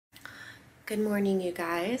Good morning, you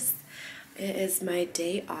guys. It is my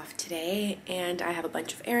day off today and I have a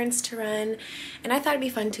bunch of errands to run, and I thought it'd be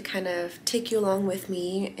fun to kind of take you along with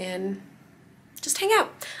me and just hang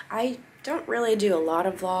out. I don't really do a lot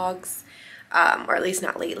of vlogs, or at least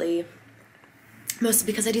not lately,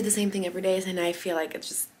 mostly because I do the same thing every day and I feel like it's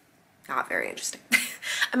just not very interesting.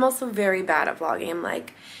 I'm also very bad at vlogging. I'm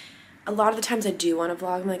like, a lot of the times I do want to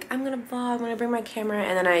vlog, I'm like, I'm gonna vlog, I'm gonna bring my camera,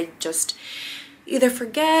 and then I just either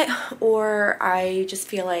forget or I just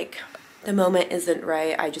feel like the moment isn't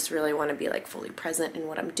right. I just really want to be like fully present in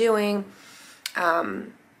what I'm doing.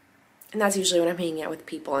 And that's usually when I'm hanging out with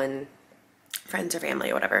people and friends or family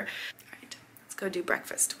or whatever. All right, let's go do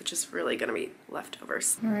breakfast, which is really gonna be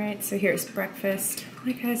leftovers. All right, so here's breakfast.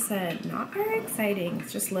 Like I said, not very exciting.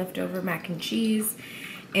 It's just leftover mac and cheese.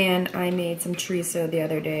 And I made some chorizo the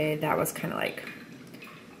other day. That was kind of like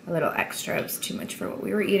a little extra. It was too much for what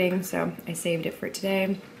we were eating, so I saved it for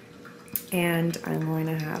today. And I'm going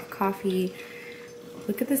to have coffee.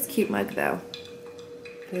 Look at this cute mug though.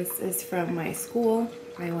 This is from my school.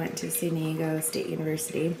 I went to San Diego State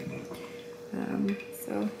University.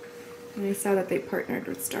 So when I saw that they partnered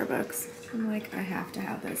with Starbucks, I'm like, I have to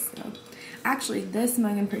have this. So actually, this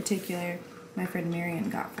mug in particular, my friend Marion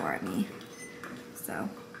got for me. So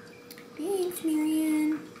thanks,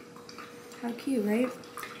 Marion. How cute, right?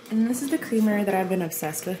 And this is the creamer that I've been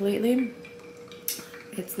obsessed with lately.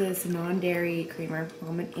 It's this non-dairy creamer,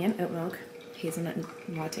 almond and oat milk, hazelnut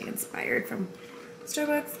latte inspired from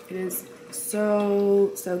Starbucks. It is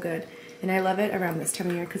so good. And I love it around this time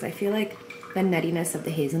of year because I feel like the nuttiness of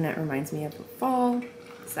the hazelnut reminds me of fall.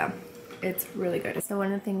 So it's really good. So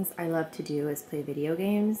one of the things I love to do is play video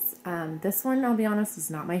games. This one, I'll be honest,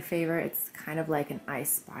 is not my favorite. It's kind of like an I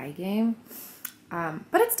Spy game.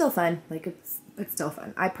 But it's still fun. Like it's still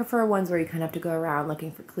fun. I prefer ones where you kind of have to go around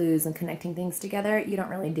looking for clues and connecting things together. You don't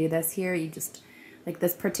really do this here. You just, like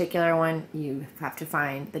this particular one, you have to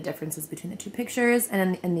find the differences between the two pictures.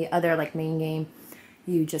 And in the other like main game,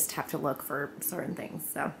 you just have to look for certain things.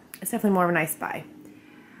 So it's definitely more of an I Spy.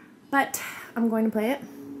 But I'm going to play it.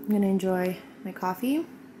 I'm going to enjoy my coffee.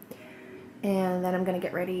 And then I'm gonna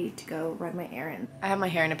get ready to go run my errand. I have my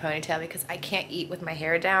hair in a ponytail because I can't eat with my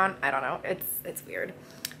hair down. I don't know, it's weird.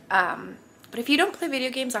 But if you don't play video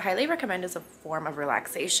games, I highly recommend as a form of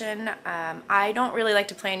relaxation. I don't really like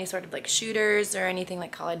to play any sort of like shooters or anything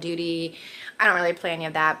like Call of Duty. I don't really play any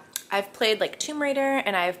of that. I've played like Tomb Raider,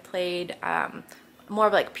 and I've played more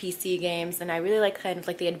of like PC games, and I really like kind of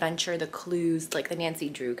like the adventure, the clues, like the Nancy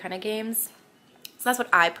Drew kind of games. So that's what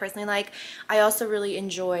I personally like. I also really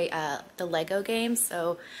enjoy the Lego games.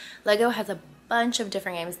 So Lego has a bunch of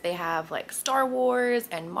different games. They have like Star Wars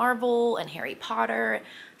and Marvel and Harry Potter.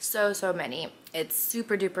 So many. It's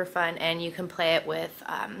super duper fun, and you can play it with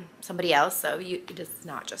somebody else. So it is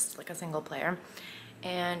not just like a single player.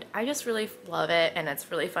 And I just really love it, and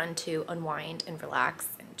it's really fun to unwind and relax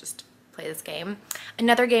and just play this game.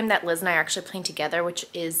 Another game that Liz and I are actually playing together, which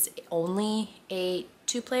is only a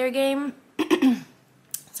 2-player game.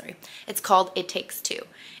 Sorry, it's called It Takes Two,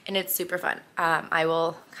 and it's super fun. I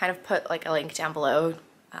will kind of put like a link down below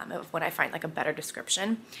when I find like a better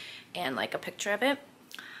description and like a picture of it.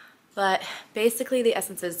 But basically the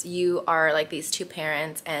essence is you are like these two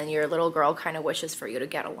parents, and your little girl kind of wishes for you to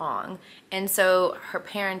get along. And so her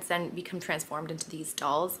parents then become transformed into these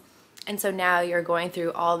dolls. And so now you're going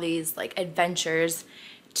through all these like adventures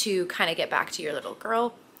to kind of get back to your little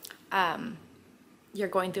girl. You're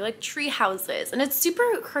going through like tree houses, and it's super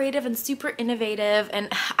creative and super innovative, and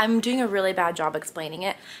I'm doing a really bad job explaining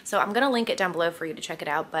it, so I'm gonna link it down below for you to check it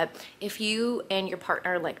out. But if you and your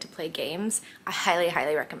partner like to play games, I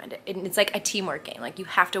highly recommend it. It's like a teamwork game. Like you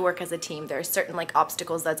have to work as a team. There are certain like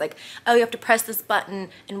obstacles that's like, oh, you have to press this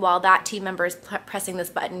button, and while that team member is pressing this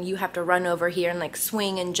button, you have to run over here and like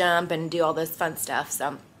swing and jump and do all this fun stuff.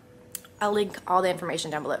 So I'll link all the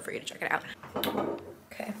information down below for you to check it out.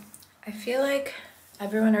 Okay, I feel like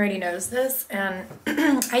everyone already knows this, and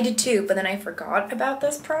I did too, but then I forgot about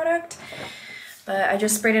this product. But I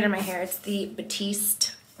just sprayed it in my hair. It's the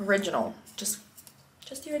Batiste Original, just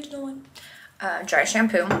the original one. Dry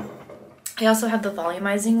shampoo. I also have the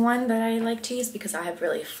volumizing one that I like to use because I have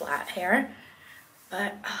really flat hair.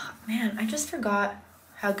 But oh, man, I just forgot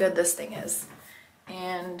how good this thing is.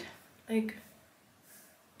 And like,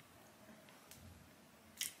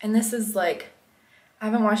 and this is like, I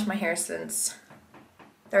haven't washed my hair since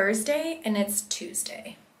Thursday, and it's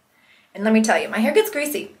Tuesday. And let me tell you, my hair gets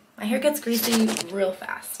greasy. My hair gets greasy real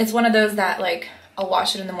fast. It's one of those that like, I'll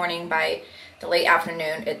wash it in the morning, by the late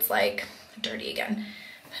afternoon, it's like dirty again.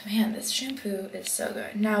 But man, this shampoo is so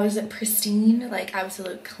good. Now, is it pristine? Like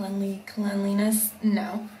absolute cleanliness?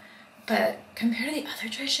 No. but compared to the other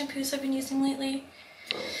dry shampoos I've been using lately,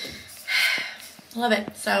 I love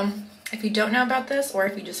it. So if you don't know about this, or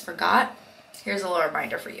if you just forgot, here's a little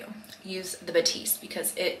reminder for you. Use the Batiste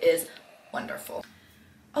because it is wonderful.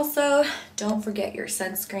 Also, don't forget your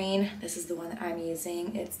sunscreen. This is the one that I'm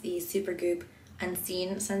using. It's the Supergoop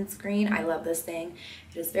Unseen sunscreen. I love this thing.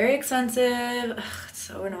 It is very expensive. Ugh, it's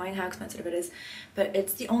so annoying how expensive it is, but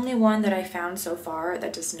it's the only one that I found so far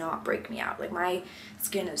that does not break me out. Like, my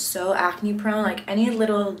skin is so acne prone, like any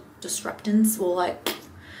little disruptance will like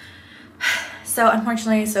so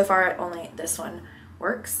unfortunately so far only this one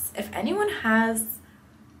works. If anyone has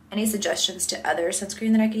any suggestions to other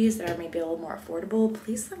sunscreen that I could use that are maybe a little more affordable,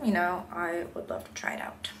 please let me know. I would love to try it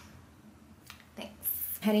out. Thanks.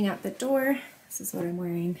 Heading out the door. This is what I'm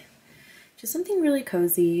wearing. Just something really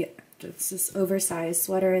cozy. Just this oversized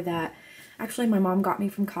sweater that actually my mom got me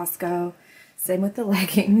from Costco. Same with the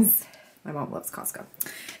leggings. My mom loves Costco.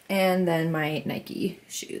 And then my Nike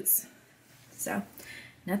shoes. So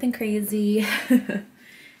nothing crazy.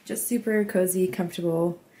 Just super cozy,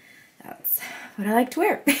 comfortable. That's what I like to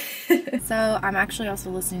wear. So I'm actually also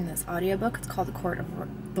listening to this audiobook. It's called The Court of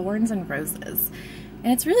Thorns and Roses.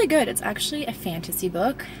 And it's really good. It's actually a fantasy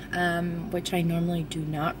book, which I normally do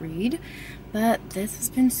not read, but this has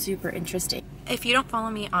been super interesting. If you don't follow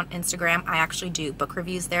me on Instagram, I actually do book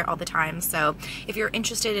reviews there all the time. So if you're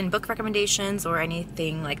interested in book recommendations or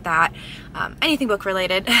anything like that, anything book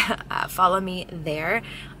related, follow me there.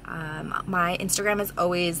 My Instagram is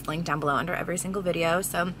always linked down below under every single video,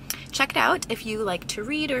 so check it out if you like to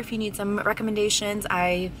read or if you need some recommendations.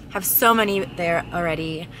 I have so many there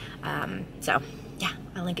already, so yeah,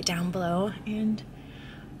 I'll link it down below, and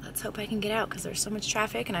let's hope I can get out because there's so much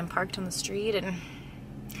traffic and I'm parked on the street, and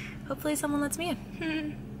hopefully someone lets me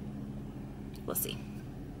in. We'll see.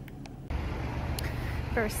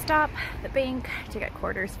 First stop, the bank to get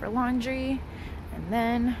quarters for laundry, and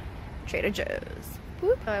then Trader Joe's.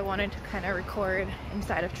 Whoop. I wanted to kind of record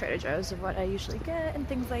inside of Trader Joe's of what I usually get and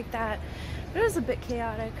things like that, but it was a bit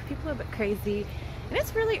chaotic. People are a bit crazy, and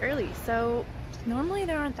it's really early, so normally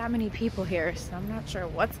there aren't that many people here, so I'm not sure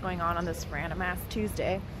what's going on this random ass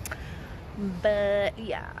Tuesday. But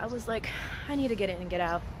yeah, I was like, I need to get in and get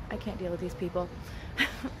out. I can't deal with these people.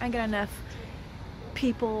 I get enough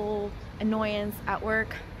people annoyance at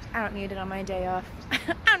work. I don't need it on my day off.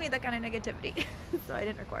 I don't need that kind of negativity. So I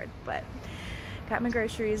didn't record, but got my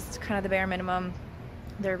groceries, kind of the bare minimum.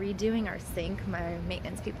 They're redoing our sink. My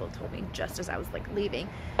maintenance people told me just as I was like leaving.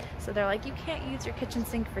 So they're like, you can't use your kitchen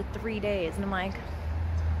sink for 3 days. And I'm like,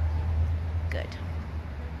 good,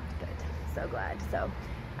 so glad. So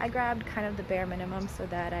I grabbed kind of the bare minimum so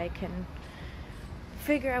that I can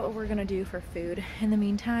figure out what we're gonna do for food in the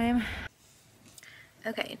meantime.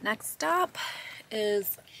 Okay, next stop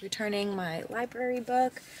is returning my library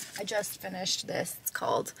book. I just finished this. It's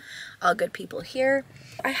called All Good People Here.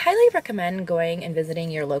 I highly recommend going and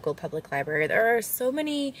visiting your local public library. There are so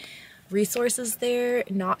many resources there,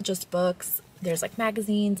 not just books. There's like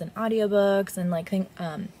magazines and audiobooks and like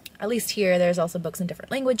at least here there's also books in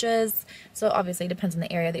different languages. So obviously it depends on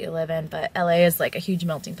the area that you live in, but LA is like a huge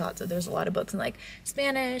melting pot, so there's a lot of books in like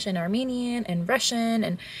Spanish and Armenian and Russian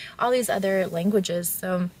and all these other languages.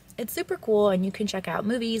 So it's super cool, and you can check out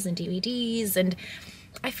movies and DVDs, and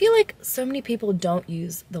I feel like so many people don't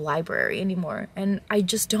use the library anymore, and I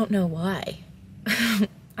just don't know why.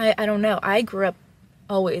 I don't know. I grew up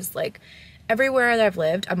always like everywhere that I've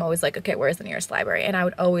lived, I'm always like, okay, where's the nearest library? And I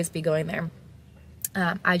would always be going there.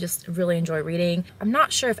 I just really enjoy reading. I'm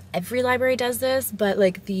not sure if every library does this, but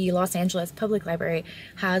like the Los Angeles Public Library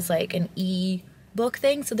has like an e-book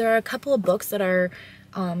thing. So there are a couple of books that are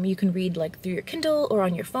you can read like through your Kindle or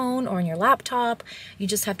on your phone or on your laptop. You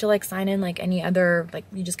just have to like sign in like any other, like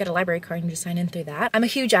you just get a library card and you just sign in through that. I'm a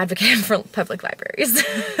huge advocate for public libraries.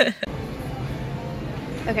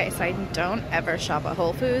 Okay, so I don't ever shop at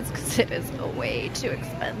Whole Foods because it is way too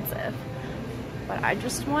expensive. But I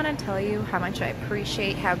just want to tell you how much I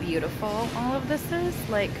appreciate how beautiful all of this is.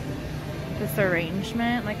 Like this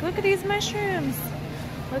arrangement, like look at these mushrooms.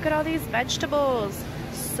 Look at all these vegetables.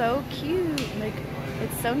 So cute. Like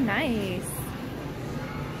it's so nice.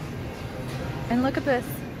 And look at this.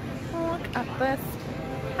 Look at this.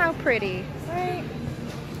 How pretty, right?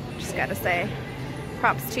 Just gotta say,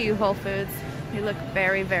 props to you, Whole Foods. You look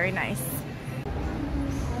very, very nice.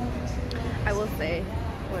 I will say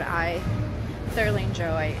what I thoroughly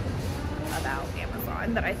enjoy about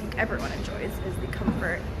Amazon that I think everyone enjoys is the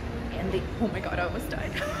comfort and the, oh my god, I almost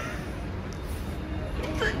died.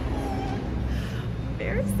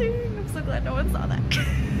 Embarrassing. I'm so glad no one saw that.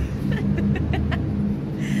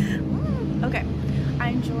 Okay, I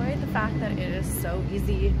enjoy the fact that it is so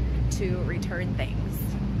easy to return things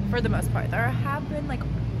for the most part. There have been like,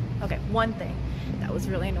 okay, one thing that was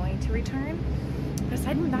really annoying to return. But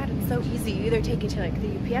aside from that, it's so easy. You either take it to like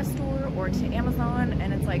the UPS store or to Amazon,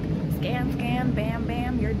 and it's like scan, scan, bam,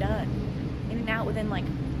 bam, you're done. In and out within like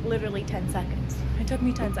literally 10 seconds. It took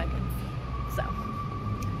me 10 seconds. So,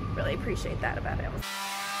 really appreciate that about Amazon.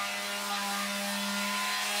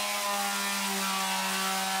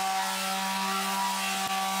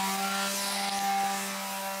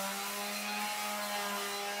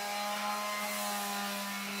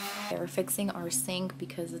 We're fixing our sink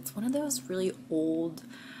because it's one of those really old,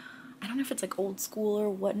 I don't know if it's like old school or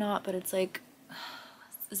whatnot, but it's like,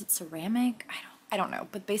 is it ceramic? I don't know,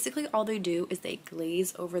 but basically all they do is they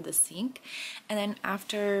glaze over the sink, and then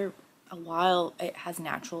after a while it has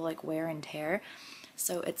natural like wear and tear,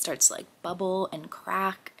 so it starts to like bubble and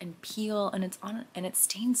crack and peel, and it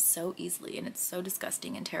stains so easily, and it's so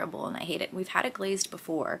disgusting and terrible, and I hate it. We've had it glazed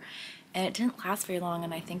before and it didn't last very long,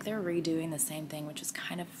 and I think they're redoing the same thing, which is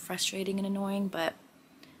kind of frustrating and annoying. But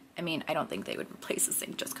I mean, I don't think they would replace the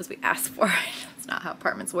sink just because we asked for it. That's not how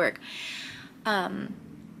apartments work.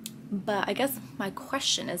 But I guess my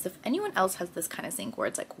question is, if anyone else has this kind of sink where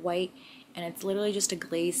it's like white and it's literally just a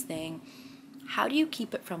glaze thing, how do you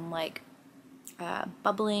keep it from like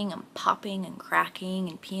bubbling and popping and cracking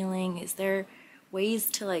and peeling? Is there ways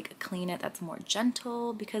to like clean it that's more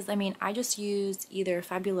gentle? Because I mean, I just use either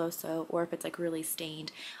Fabuloso, or if it's like really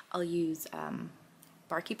stained, I'll use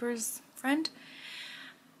Barkeeper's Friend.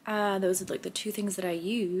 Those are like the two things that I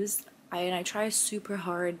use. And I try super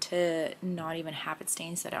hard to not even have it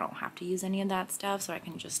stained so that I don't have to use any of that stuff, so I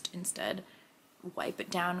can just instead wipe it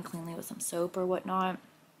down cleanly with some soap or whatnot.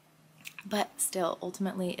 But still,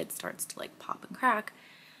 ultimately it starts to like pop and crack.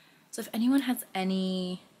 So if anyone has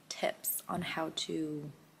any tips on how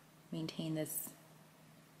to maintain this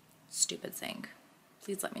stupid sink,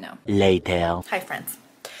 please let me know. Later. Hi friends.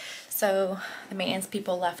 So the maintenance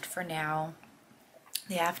people left for now.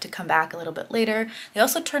 They have to come back a little bit later. They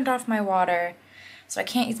also turned off my water, so I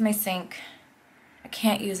can't use my sink. I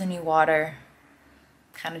can't use any water.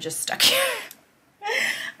 Kind of just stuck here.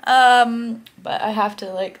 But I have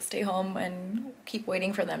to like stay home and keep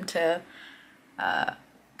waiting for them to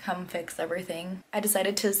come fix everything. I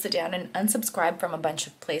decided to sit down and unsubscribe from a bunch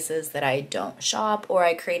of places that I don't shop, or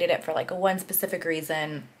I created it for like one specific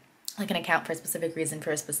reason, like an account for a specific reason for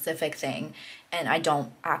a specific thing, and I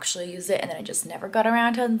don't actually use it, and then I just never got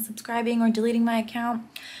around to unsubscribing or deleting my account.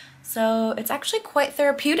 So it's actually quite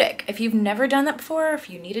therapeutic. If you've never done that before, if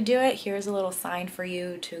you need to do it, here's a little sign for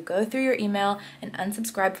you to go through your email and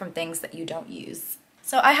unsubscribe from things that you don't use.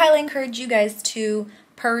 So I highly encourage you guys to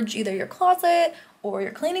purge either your closet or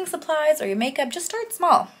your cleaning supplies or your makeup. Just start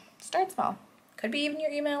small. Start small. Could be even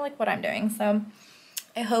your email, like what I'm doing. So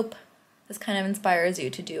I hope this kind of inspires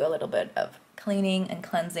you to do a little bit of cleaning and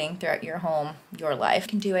cleansing throughout your home, your life. You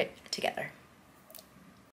can do it together.